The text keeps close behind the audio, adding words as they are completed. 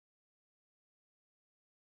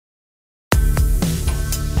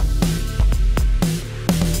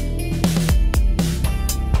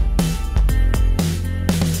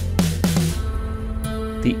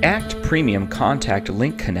The ACT Premium Contact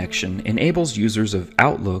Link connection enables users of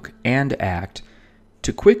Outlook and ACT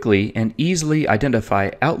to quickly and easily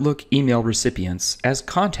identify Outlook email recipients as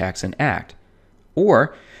contacts in ACT,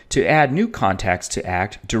 or to add new contacts to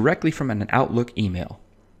ACT directly from an Outlook email.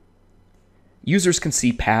 Users can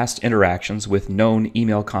see past interactions with known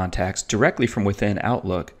email contacts directly from within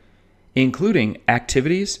Outlook, including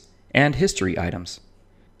activities and history items.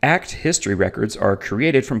 ACT history records are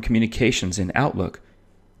created from communications in Outlook,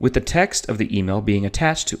 with the text of the email being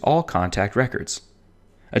attached to all contact records.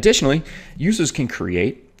 Additionally, users can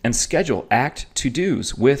create and schedule ACT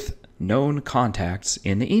to-dos with known contacts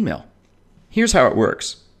in the email. Here's how it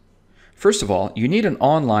works. First of all, you need an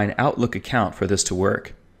online Outlook account for this to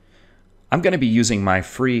work. I'm going to be using my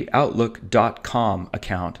free Outlook.com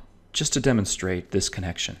account just to demonstrate this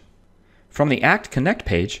connection. From the ACT Connect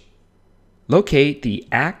page, locate the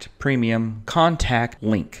ACT Premium Contact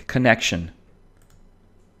Link connection,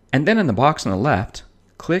 and then in the box on the left,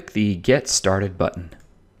 click the Get Started button.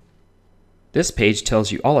 This page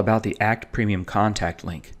tells you all about the ACT Premium Contact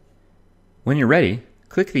Link. When you're ready,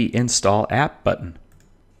 click the Install App button.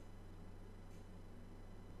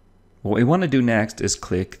 What we want to do next is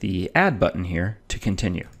click the Add button here to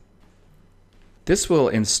continue. This will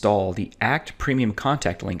install the ACT Premium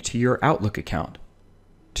Contact Link to your Outlook account.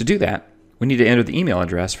 To do that, we need to enter the email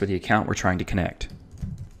address for the account we're trying to connect.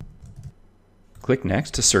 Click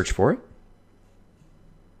Next to search for it.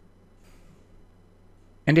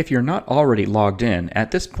 And if you're not already logged in,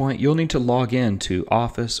 at this point you'll need to log in to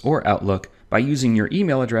Office or Outlook by using your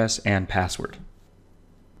email address and password.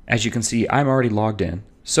 As you can see, I'm already logged in,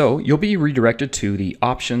 so you'll be redirected to the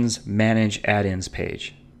Options Manage Add-ins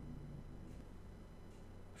page.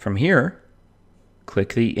 From here,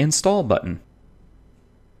 click the Install button.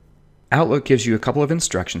 Outlook gives you a couple of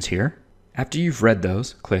instructions here. After you've read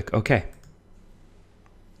those, click OK.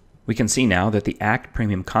 We can see now that the ACT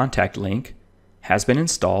Premium Contact Link has been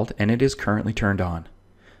installed and it is currently turned on.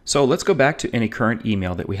 So let's go back to any current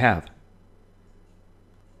email that we have.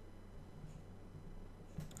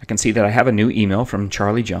 I can see that I have a new email from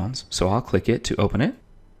Charlie Jones, so I'll click it to open it.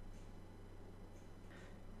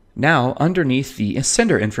 Now, underneath the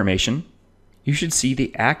sender information, you should see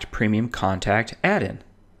the ACT Premium Contact add-in.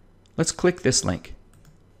 Let's click this link.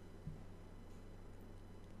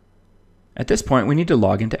 At this point, we need to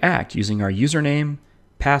log into ACT using our username,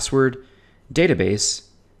 password, database,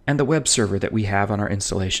 and the web server that we have on our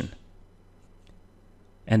installation.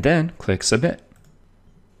 And then click Submit.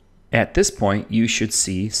 At this point, you should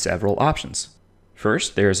see several options.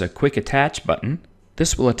 First, there's a Quick Attach button.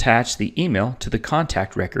 This will attach the email to the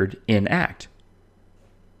contact record in ACT.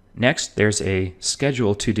 Next, there's a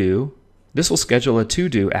Schedule To Do. This will schedule a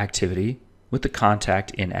to-do activity with the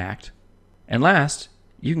contact in ACT. And last,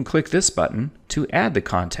 you can click this button to add the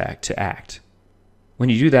contact to ACT. When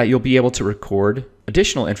you do that, you'll be able to record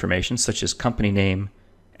additional information such as company name,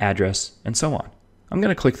 address, and so on. I'm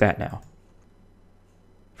going to click that now.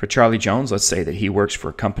 For Charlie Jones, let's say that he works for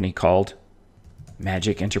a company called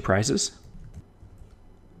Magic Enterprises.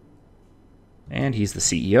 And he's the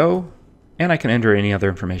CEO, and I can enter any other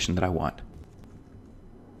information that I want.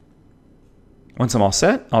 Once I'm all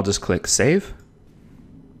set, I'll just click Save,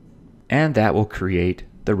 and that will create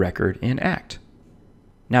the record in ACT.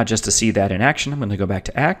 Now, just to see that in action, I'm going to go back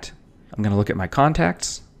to ACT. I'm going to look at my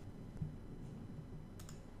contacts.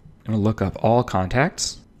 I'm going to look up all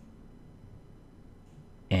contacts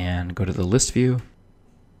and go to the list view.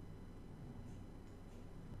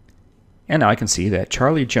 And now I can see that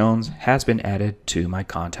Charlie Jones has been added to my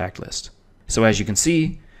contact list. So as you can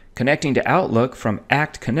see, connecting to Outlook from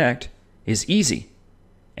ACT Connect is easy,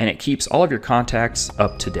 and it keeps all of your contacts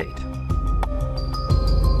up to date.